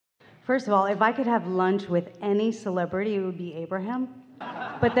First of all, if I could have lunch with any celebrity, it would be Abraham.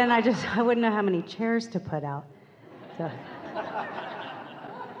 But then I wouldn't know how many chairs to put out. So.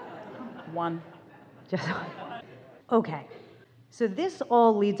 One. Just okay. So this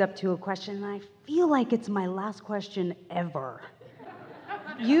all leads up to a question, and I feel like it's my last question ever.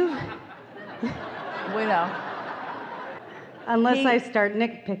 We know. Unless I start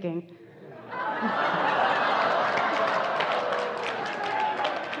nitpicking.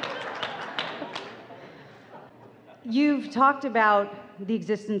 You've talked about the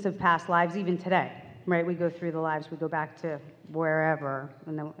existence of past lives even today, right? We go through the lives, we go back to wherever,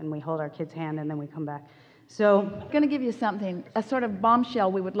 and we hold our kid's hand, and then we come back. So I'm going to give you something, a sort of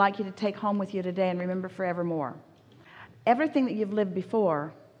bombshell we would like you to take home with you today and remember forevermore. Everything that you've lived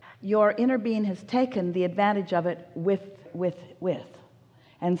before, your inner being has taken the advantage of it with.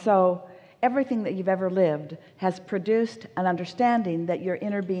 And so everything that you've ever lived has produced an understanding that your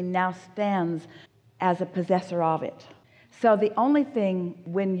inner being now stands as a possessor of it. So the only thing,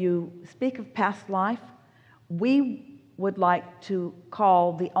 when you speak of past life, we would like to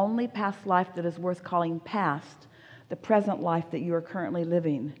call the only past life that is worth calling past the present life that you are currently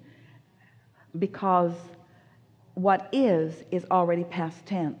living, because what is already past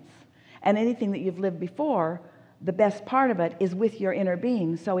tense, and anything that you've lived before, the best part of it is with your inner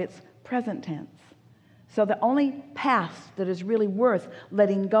being, so it's present tense. So the only past that is really worth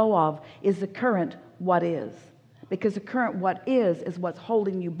letting go of is the current what is, because the current what is what's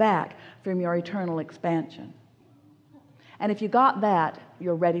holding you back from your eternal expansion. And if you got that,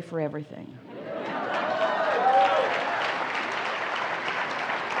 you're ready for everything.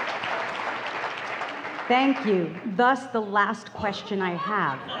 thank you. Thus the last question I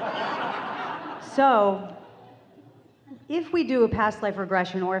have. So if we do a past life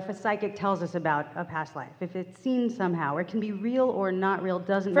regression, or if a psychic tells us about a past life, if it's seen somehow, or it can be real or not real,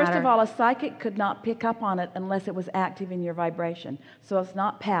 doesn't matter. First of all, a psychic could not pick up on it unless it was active in your vibration. So it's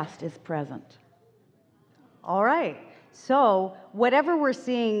not past, it's present. All right. So whatever we're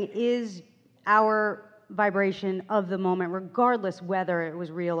seeing is our vibration of the moment, regardless whether it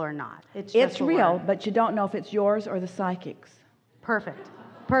was real or not. It's real, but you don't know if it's yours or the psychic's. Perfect.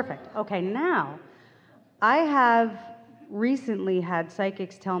 Okay, now I have recently had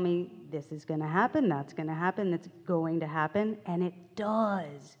psychics tell me this is going to happen, that's going to happen, that's going to happen, and it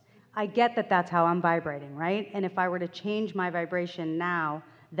does. I get that that's how I'm vibrating, right? And if I were to change my vibration now,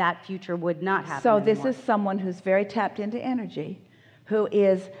 that future would not happen So anymore. this is someone who's very tapped into energy, who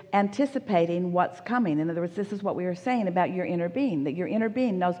is anticipating what's coming. In other words, this is what we were saying about your inner being, that your inner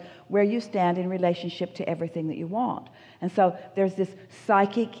being knows where you stand in relationship to everything that you want. And so there's this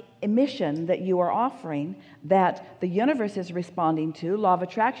psychic emission that you are offering that the universe is responding to, law of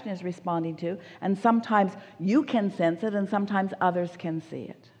attraction is responding to, and sometimes you can sense it and sometimes others can see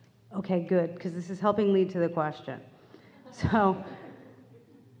it. Okay, good, because this is helping lead to the question. So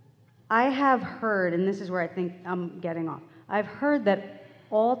I have heard, and this is where I think I'm getting off, I've heard that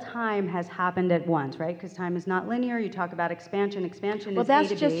all time has happened at once, right? Because time is not linear. You talk about expansion. Expansion well, is A to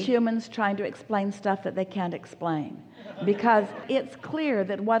B. that's just humans trying to explain stuff that they can't explain. Because it's clear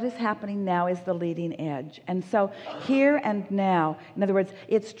that what is happening now is the leading edge. And so here and now, in other words,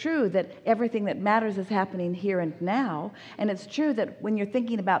 it's true that everything that matters is happening here and now. And it's true that when you're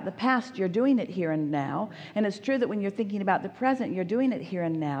thinking about the past, you're doing it here and now. And it's true that when you're thinking about the present, you're doing it here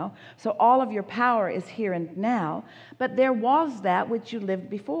and now. So all of your power is here and now. But there was that which you lived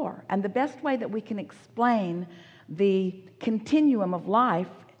before. And the best way that we can explain the continuum of life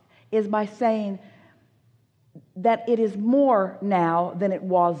is by saying that it is more now than it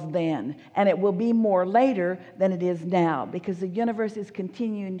was then, and it will be more later than it is now, because the universe is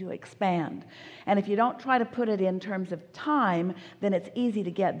continuing to expand. And if you don't try to put it in terms of time, then it's easy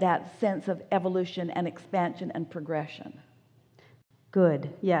to get that sense of evolution and expansion and progression.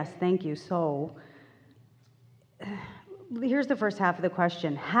 Good. Yes, thank you. So here's the first half of the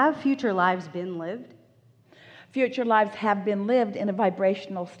question. Have future lives been lived? Future lives have been lived in a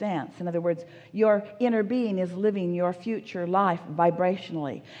vibrational stance. In other words, your inner being is living your future life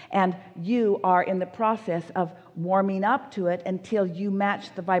vibrationally, and you are in the process of warming up to it until you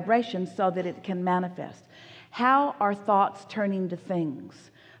match the vibration so that it can manifest. How are thoughts turning to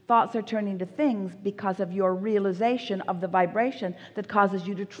things? Thoughts are turning to things because of your realization of the vibration that causes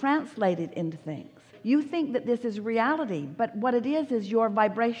you to translate it into things. You think that this is reality, but what it is your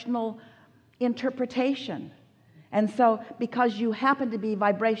vibrational interpretation. And so because you happen to be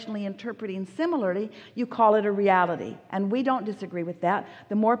vibrationally interpreting similarly, you call it a reality. And we don't disagree with that.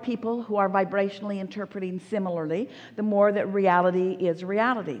 The more people who are vibrationally interpreting similarly, the more that reality is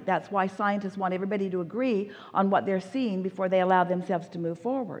reality. That's why scientists want everybody to agree on what they're seeing before they allow themselves to move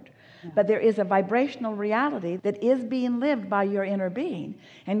forward. Yeah. But there is a vibrational reality that is being lived by your inner being.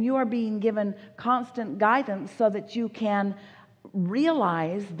 And you are being given constant guidance so that you can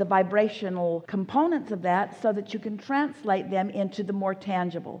realize the vibrational components of that so that you can translate them into the more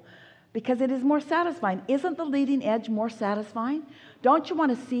tangible, because it is more satisfying. Isn't the leading edge more satisfying? Don't you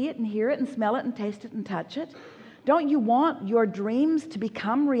want to see it and hear it and smell it and taste it and touch it? Don't you want your dreams to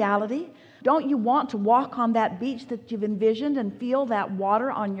become reality? Don't you want to walk on that beach that you've envisioned and feel that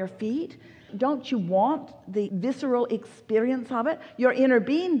water on your feet? Don't you want the visceral experience of it? Your inner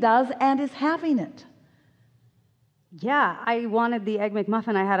being does and is having it. Yeah, I wanted the Egg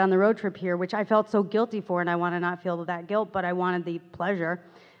McMuffin I had on the road trip here, which I felt so guilty for, and I want to not feel that guilt, but I wanted the pleasure,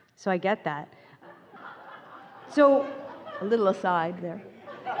 so I get that. So, a little aside there.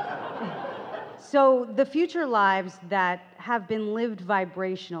 So the future lives that have been lived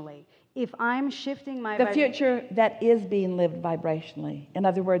vibrationally, if I'm shifting my... The future that is being lived vibrationally. In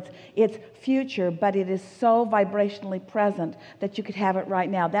other words, it's future, but it is so vibrationally present that you could have it right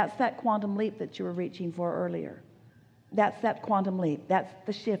now. That's that quantum leap that you were reaching for earlier. That's that quantum leap. That's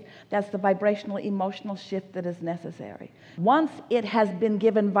the shift. That's the vibrational, emotional shift that is necessary. Once it has been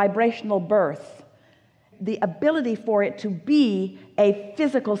given vibrational birth, the ability for it to be a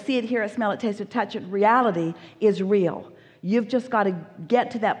physical, see it, hear it, smell it, taste it, touch it, reality is real. You've just got to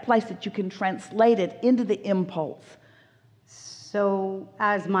get to that place that you can translate it into the impulse. So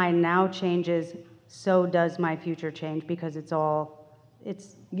as my now changes, so does my future change, because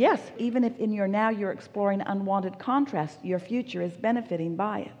Yes, even if in your now you're exploring unwanted contrast, your future is benefiting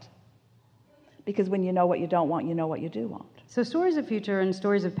by it. Because when you know what you don't want, you know what you do want. So stories of future and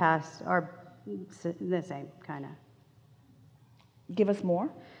stories of past are the same, kind of. Give us more.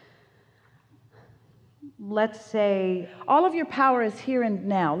 Let's say all of your power is here and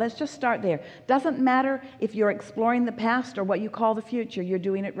now. Let's just start there. Doesn't matter if you're exploring the past or what you call the future, you're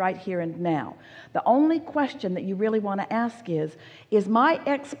doing it right here and now. The only question that you really want to ask is my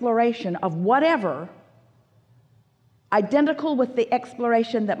exploration of whatever identical with the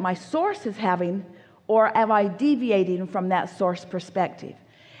exploration that my source is having, or am I deviating from that source perspective?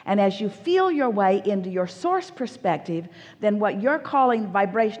 And as you feel your way into your source perspective, then what you're calling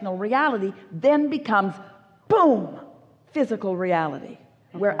vibrational reality then becomes, boom, physical reality,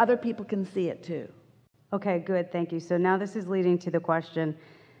 where other people can see it too. Okay, good, thank you. So now this is leading to the question.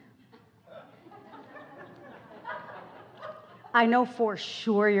 I know for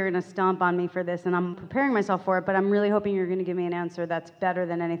sure you're going to stomp on me for this, and I'm preparing myself for it, but I'm really hoping you're going to give me an answer that's better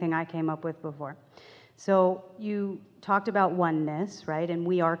than anything I came up with before. So you talked about oneness, right? And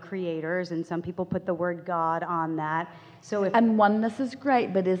we are creators, and some people put the word God on that. And oneness is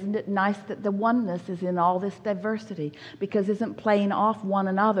great, but isn't it nice that the oneness is in all this diversity? Because isn't playing off one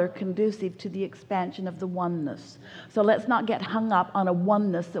another conducive to the expansion of the oneness? So let's not get hung up on a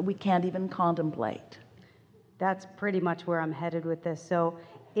oneness that we can't even contemplate. That's pretty much where I'm headed with this. So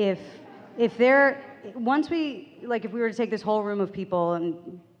if we were to take this whole room of people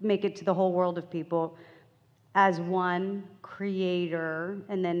and make it to the whole world of people as one creator,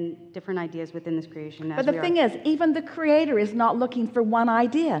 and then different ideas within this creation. But the thing is, even the creator is not looking for one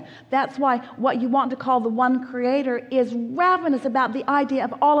idea. That's why what you want to call the one creator is ravenous about the idea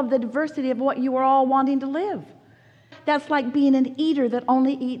of all of the diversity of what you are all wanting to live. That's like being an eater that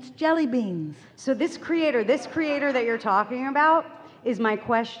only eats jelly beans. So this creator that you're talking about is my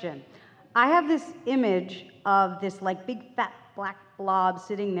question. I have this image of this like big fat black blob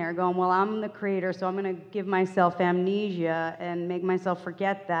sitting there going, well, I'm the creator, so I'm going to give myself amnesia and make myself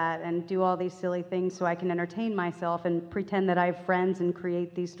forget that and do all these silly things so I can entertain myself and pretend that I have friends and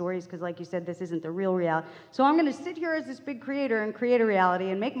create these stories, because like you said, this isn't the real reality. So I'm going to sit here as this big creator and create a reality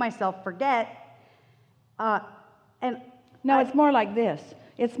and make myself forget. It's more like this.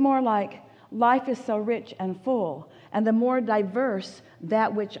 It's more like life is so rich and full, and the more diverse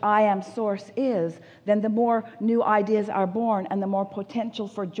that which I am source is, then the more new ideas are born and the more potential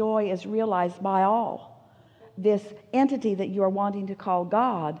for joy is realized by all. This entity that you are wanting to call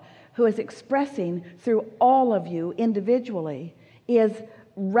God, who is expressing through all of you individually, is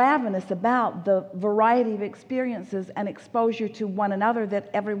ravenous about the variety of experiences and exposure to one another that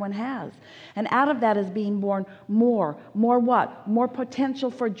everyone has. And out of that is being born more what? More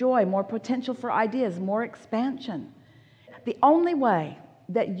potential for joy, more potential for ideas, more expansion. The only way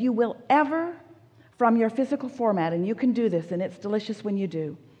that you will ever, from your physical format, and you can do this, and it's delicious when you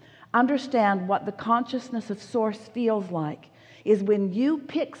do, understand what the consciousness of Source feels like is when you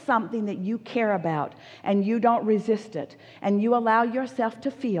pick something that you care about and you don't resist it, and you allow yourself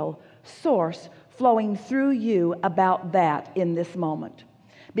to feel Source flowing through you about that in this moment.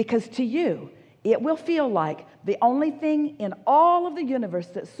 Because to you, it will feel like the only thing in all of the universe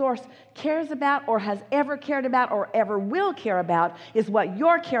that Source cares about or has ever cared about or ever will care about is what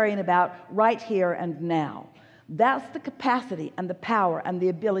you're caring about right here and now. That's the capacity and the power and the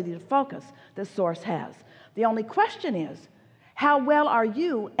ability to focus that Source has. The only question is, how well are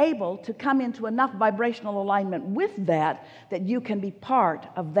you able to come into enough vibrational alignment with that that you can be part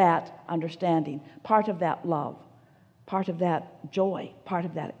of that understanding, part of that love, part of that joy, part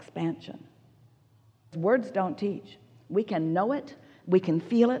of that expansion. Words don't teach. We can know it, we can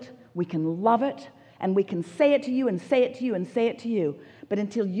feel it, we can love it, and we can say it to you and say it to you and say it to you. But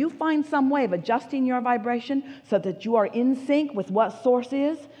until you find some way of adjusting your vibration so that you are in sync with what Source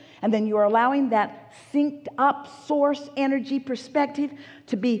is, and then you are allowing that synced up Source energy perspective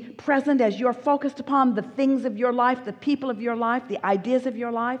to be present as you're focused upon the things of your life, the people of your life, the ideas of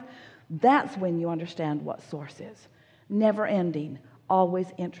your life, that's when you understand what Source is. Never ending, always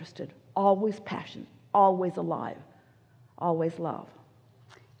interested, always passionate, always alive, always love.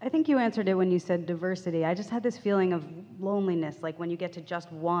 I think you answered it when you said diversity. I just had this feeling of loneliness, like when you get to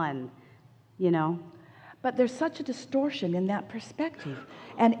just one, you know? But there's such a distortion in that perspective.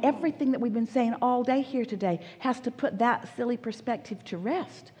 And everything that we've been saying all day here today has to put that silly perspective to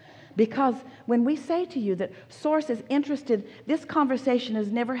rest. Because when we say to you that Source is interested, this conversation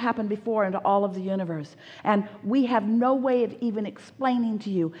has never happened before into all of the universe. And we have no way of even explaining to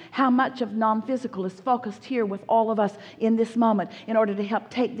you how much of non-physical is focused here with all of us in this moment in order to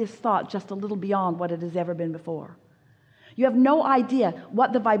help take this thought just a little beyond what it has ever been before. You have no idea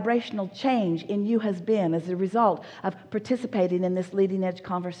what the vibrational change in you has been as a result of participating in this leading edge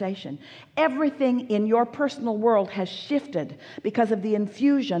conversation. Everything in your personal world has shifted because of the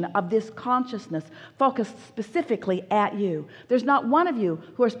infusion of this consciousness focused specifically at you. There's not one of you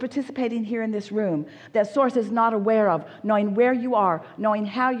who is participating here in this room that Source is not aware of, knowing where you are, knowing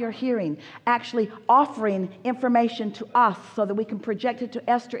how you're hearing, actually offering information to us so that we can project it to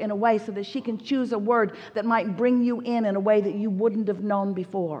Esther in a way so that she can choose a word that might bring you in a way that you wouldn't have known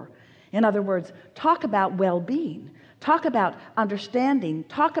before. In other words, talk about well-being, talk about understanding,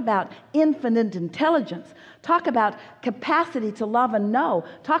 talk about infinite intelligence, talk about capacity to love and know,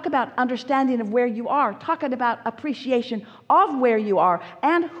 talk about understanding of where you are, talking about appreciation of where you are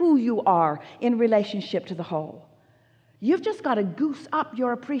and who you are in relationship to the whole. You've just got to goose up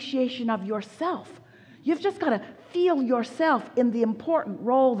your appreciation of yourself. You've just got to feel yourself in the important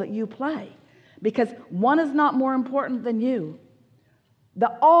role that you play. Because one is not more important than you.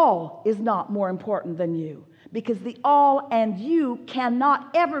 The all is not more important than you. Because the all and you cannot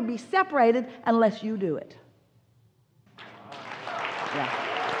ever be separated unless you do it. Yeah,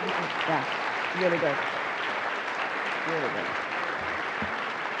 really good. Really good.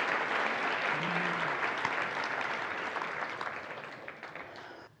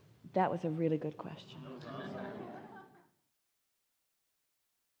 That was a really good question.